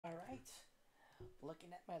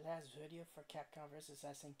looking at my last video for Capcom vs.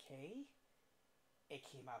 SNK, it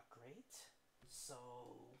came out great. So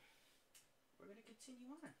we're gonna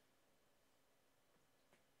continue on.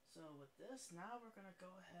 So with this, now we're gonna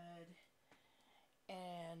go ahead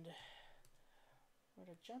and we're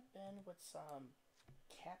gonna jump in with some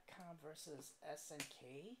Capcom vs.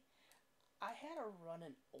 SNK. I had to run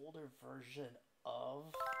an older version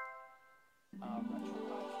of Retro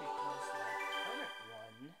because my current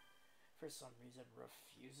one, for some reason,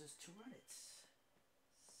 refuses to run it.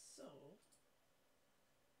 So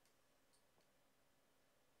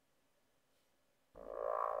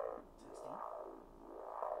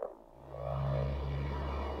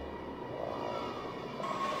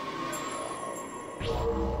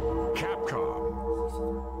Capcom.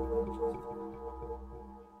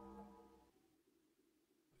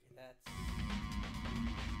 Okay, that's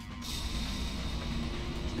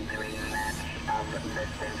of the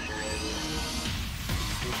 5th century.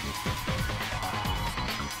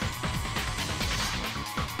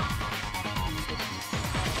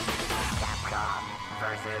 Capcom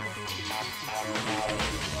versus SNK.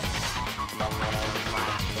 Millennium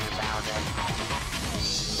Plus 2000.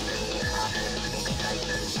 The hottest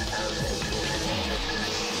excitement of the human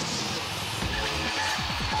industry.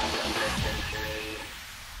 Of the 5th century.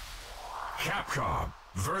 Capcom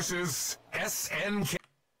versus SNK.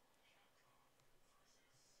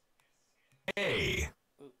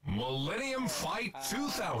 Millennium Fight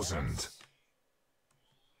 2000.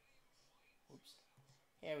 Oops.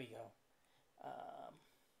 Here we go.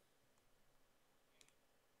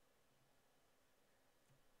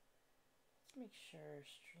 Let's make sure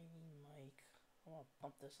streaming mic. I want to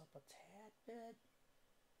bump this up a tad bit.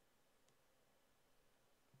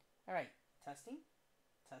 All right, testing,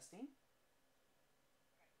 testing.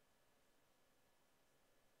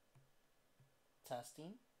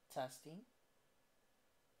 Testing, testing,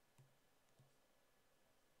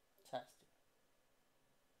 testing.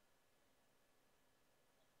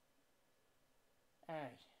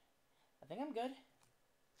 Alright, I think I'm good.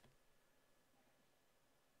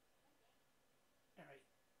 Alright,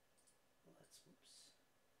 let's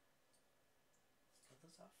put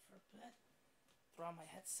this off for a bit, throw on my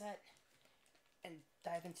headset, and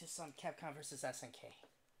dive into some Capcom vs. SNK.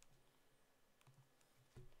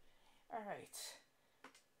 Alright.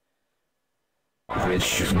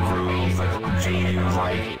 Which groove do you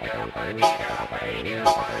like?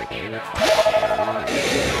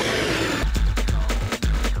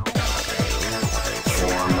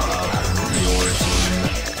 Form of your team.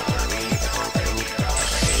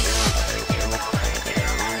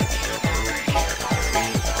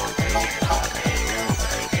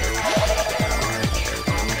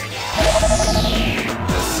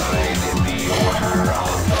 Decide the order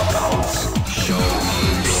of the bouts. Show me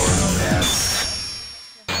your best.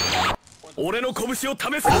俺の拳を試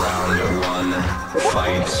せ。 Round 1,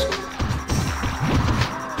 fight.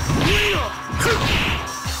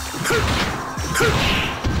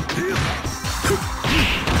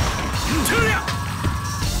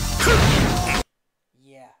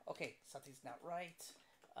 Yeah, okay, something's not right.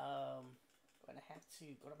 I'm gonna have to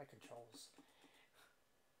go to my controls.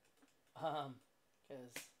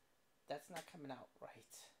 Because that's not coming out right.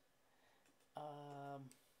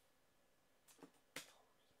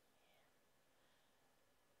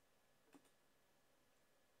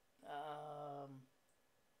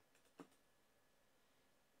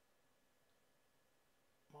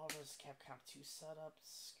 Marvel's Capcom 2 setup,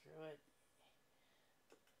 screw it.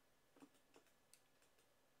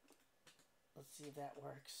 Let's see if that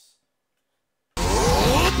works.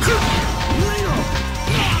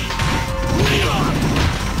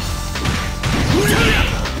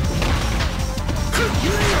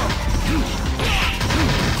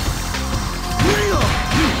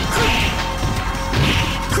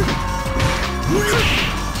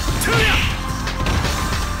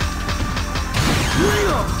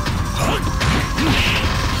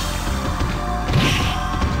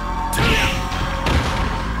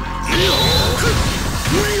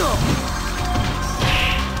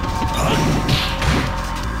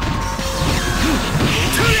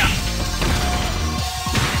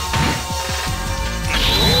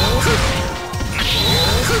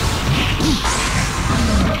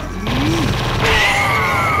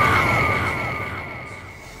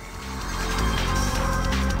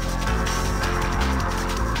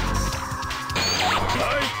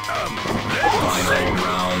 Final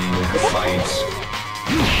round, fight.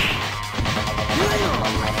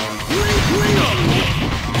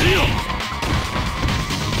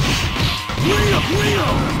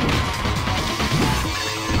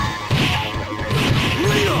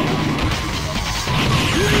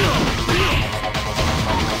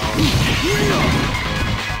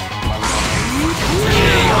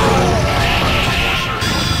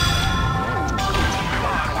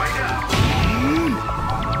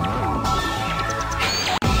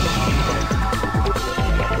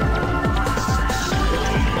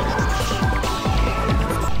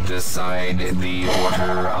 Decide the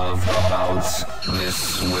order of the bouts.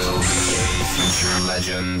 This will be a future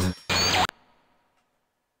legend.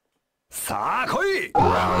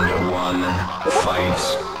 Round 1, fight.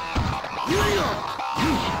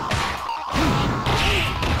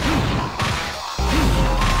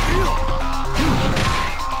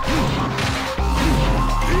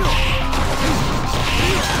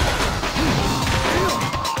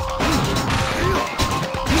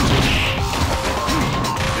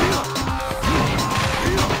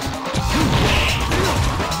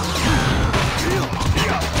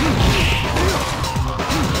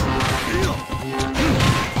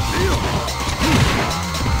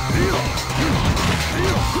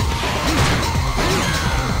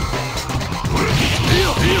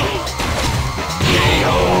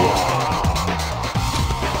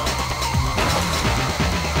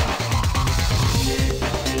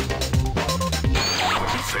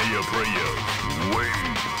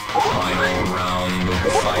 Final round,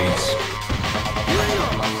 fight.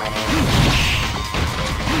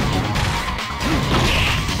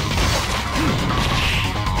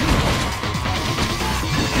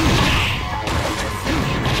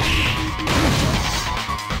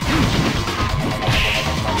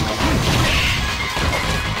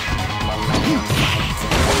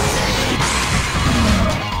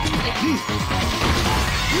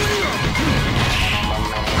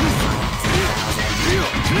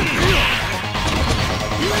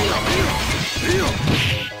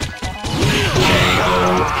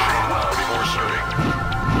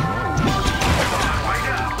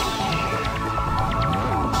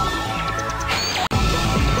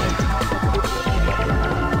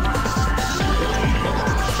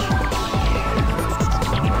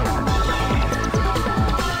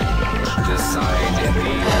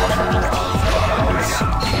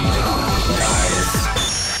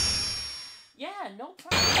 Yeah, no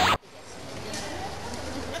problem.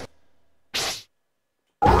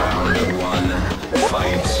 Round 1,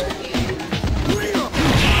 fight.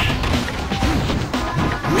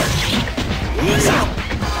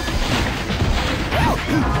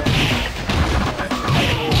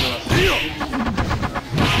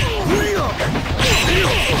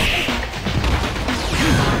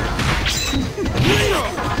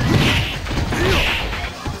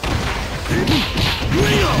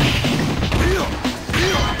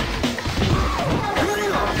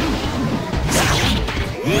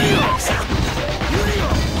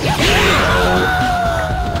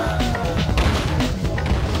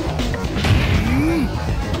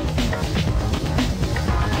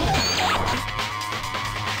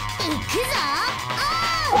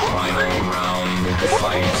 Final round,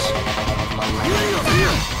 fight.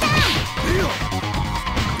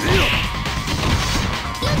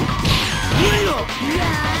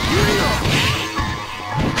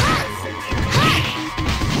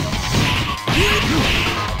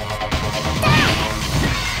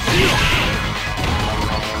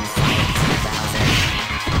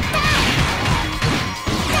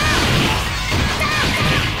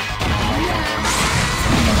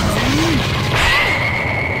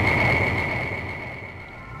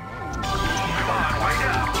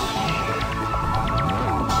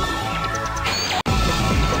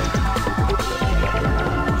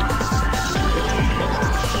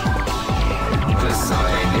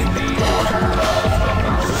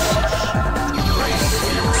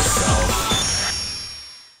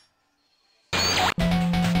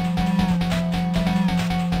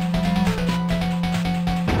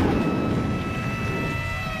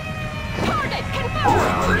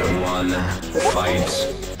 Round 1, fight.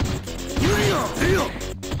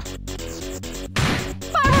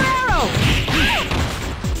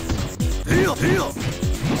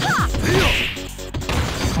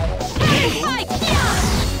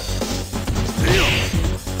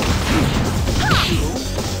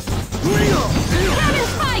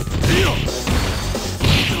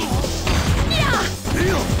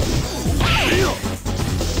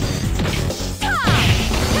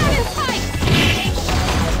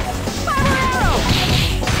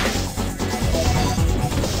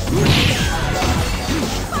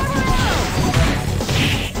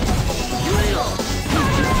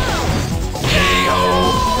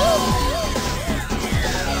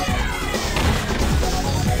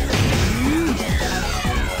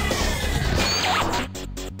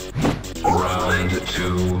 Round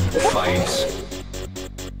 2, fight.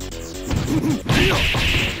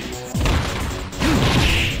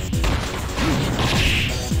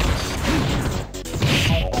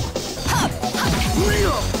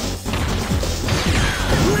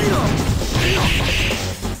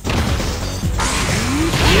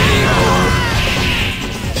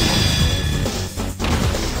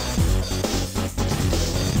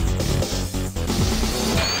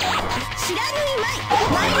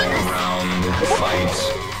 Final round,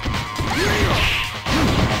 fight.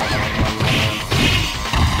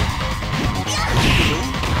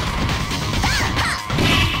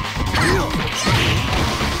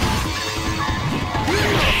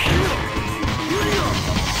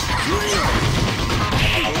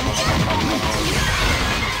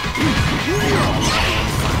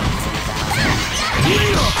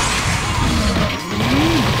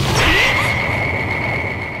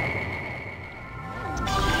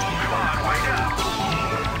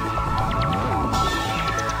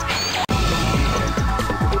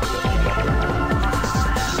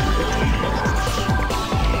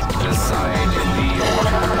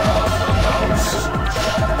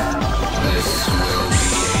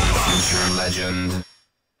 Legend.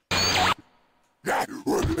 Round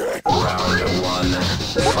 1,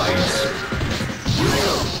 fight.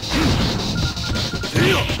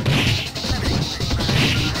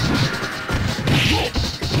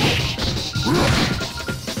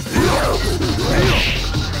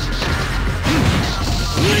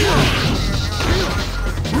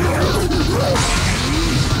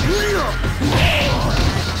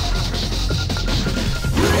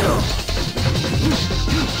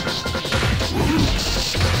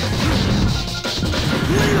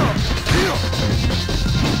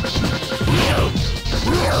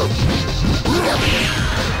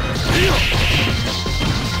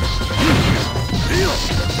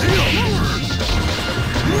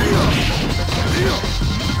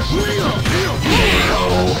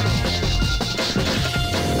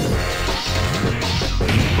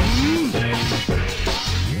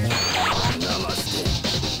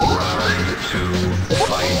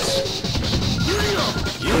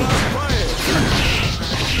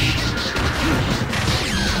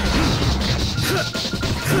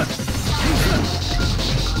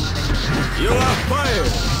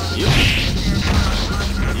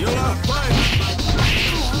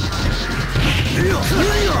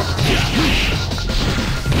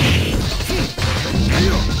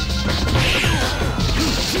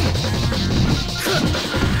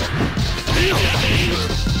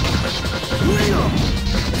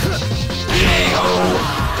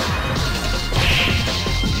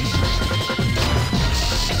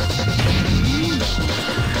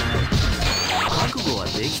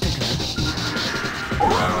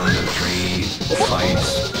 Round 3,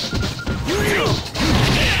 fight.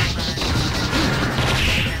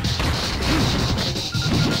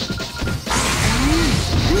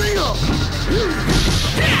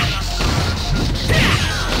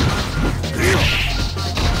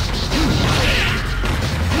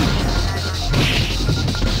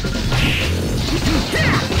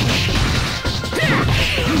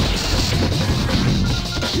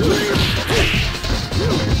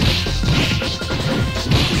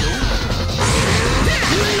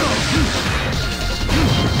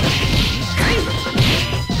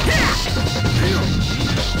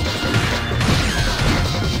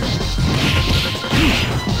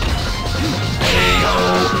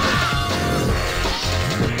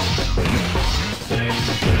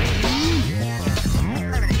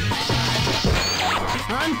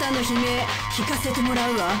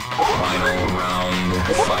 Final round,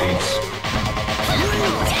 fight.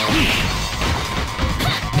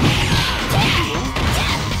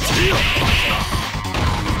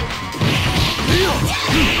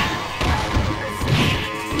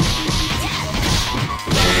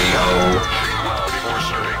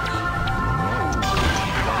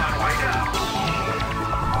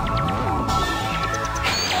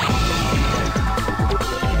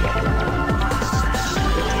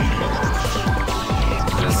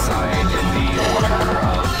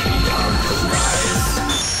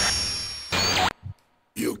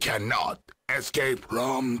 You cannot escape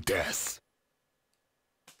from death.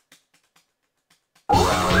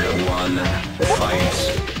 Round 1,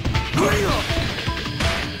 fight.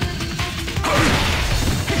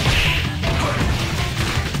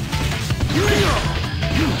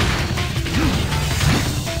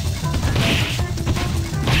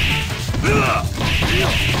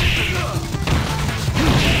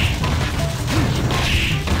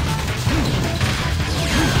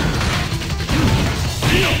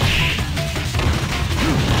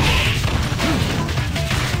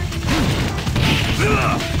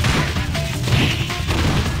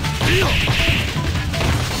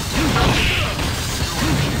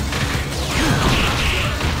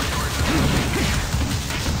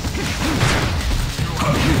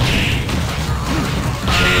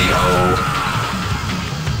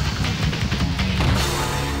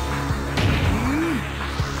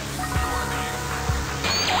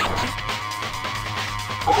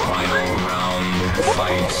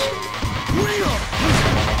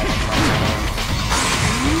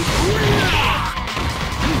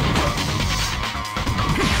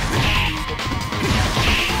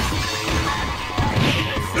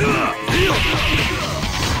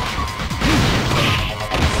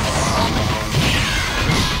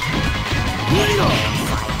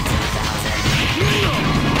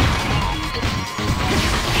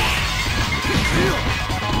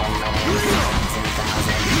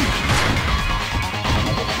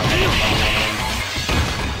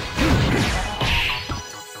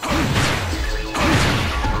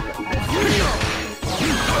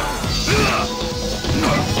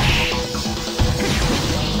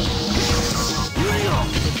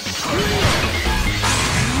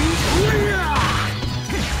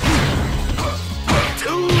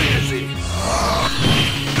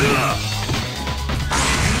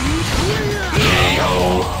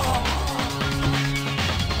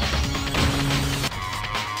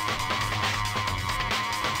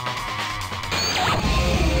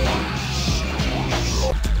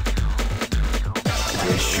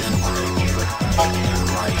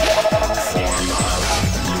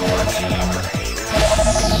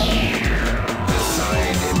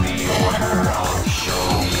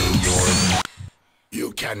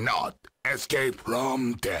 You cannot escape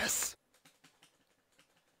from death.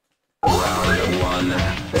 Round one,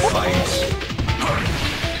 fight.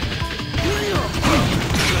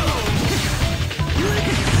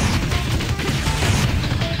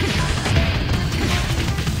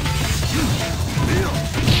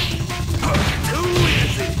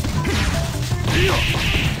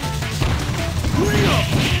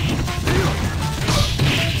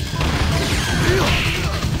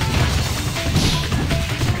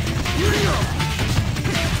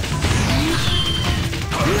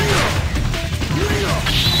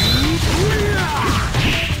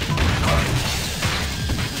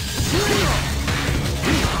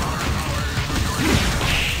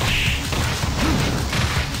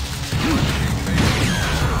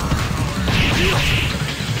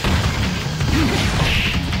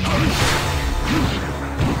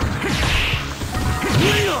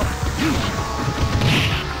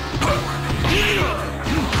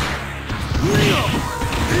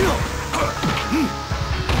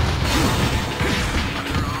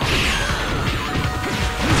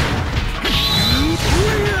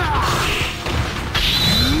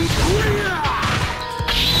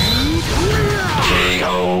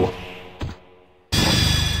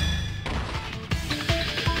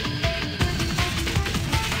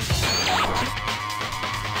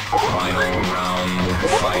 Final round,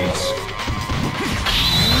 fight.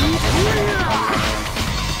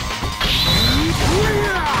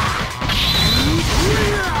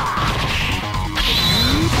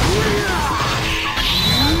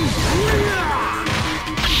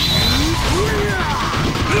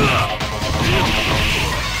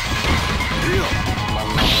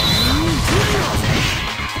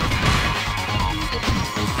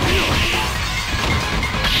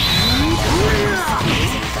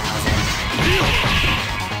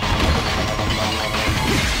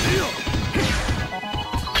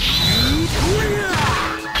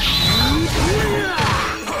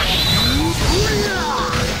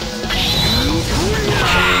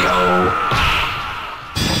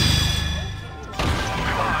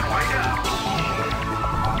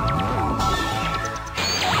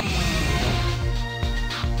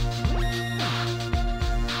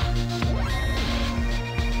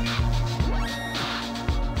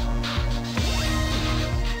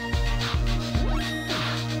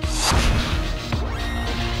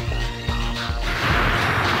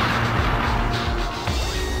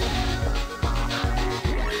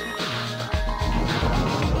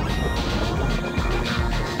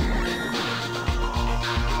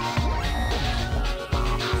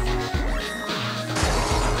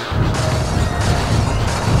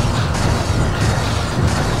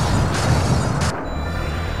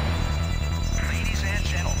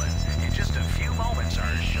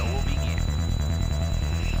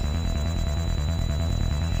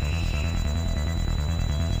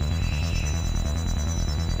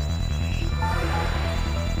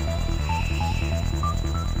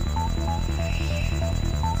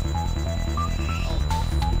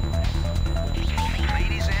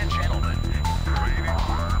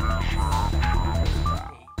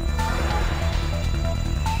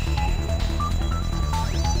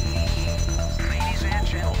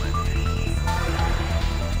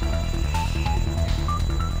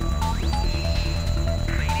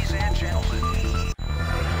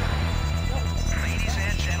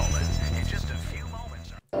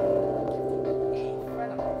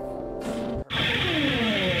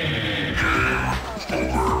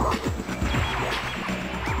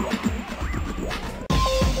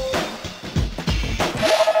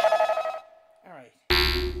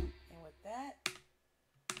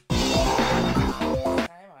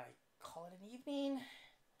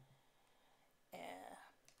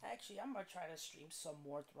 Actually, I'm gonna try to stream some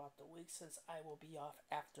more throughout the week since I will be off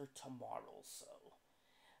after tomorrow. So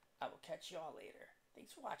I will catch you all later.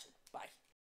 Thanks for watching. Bye.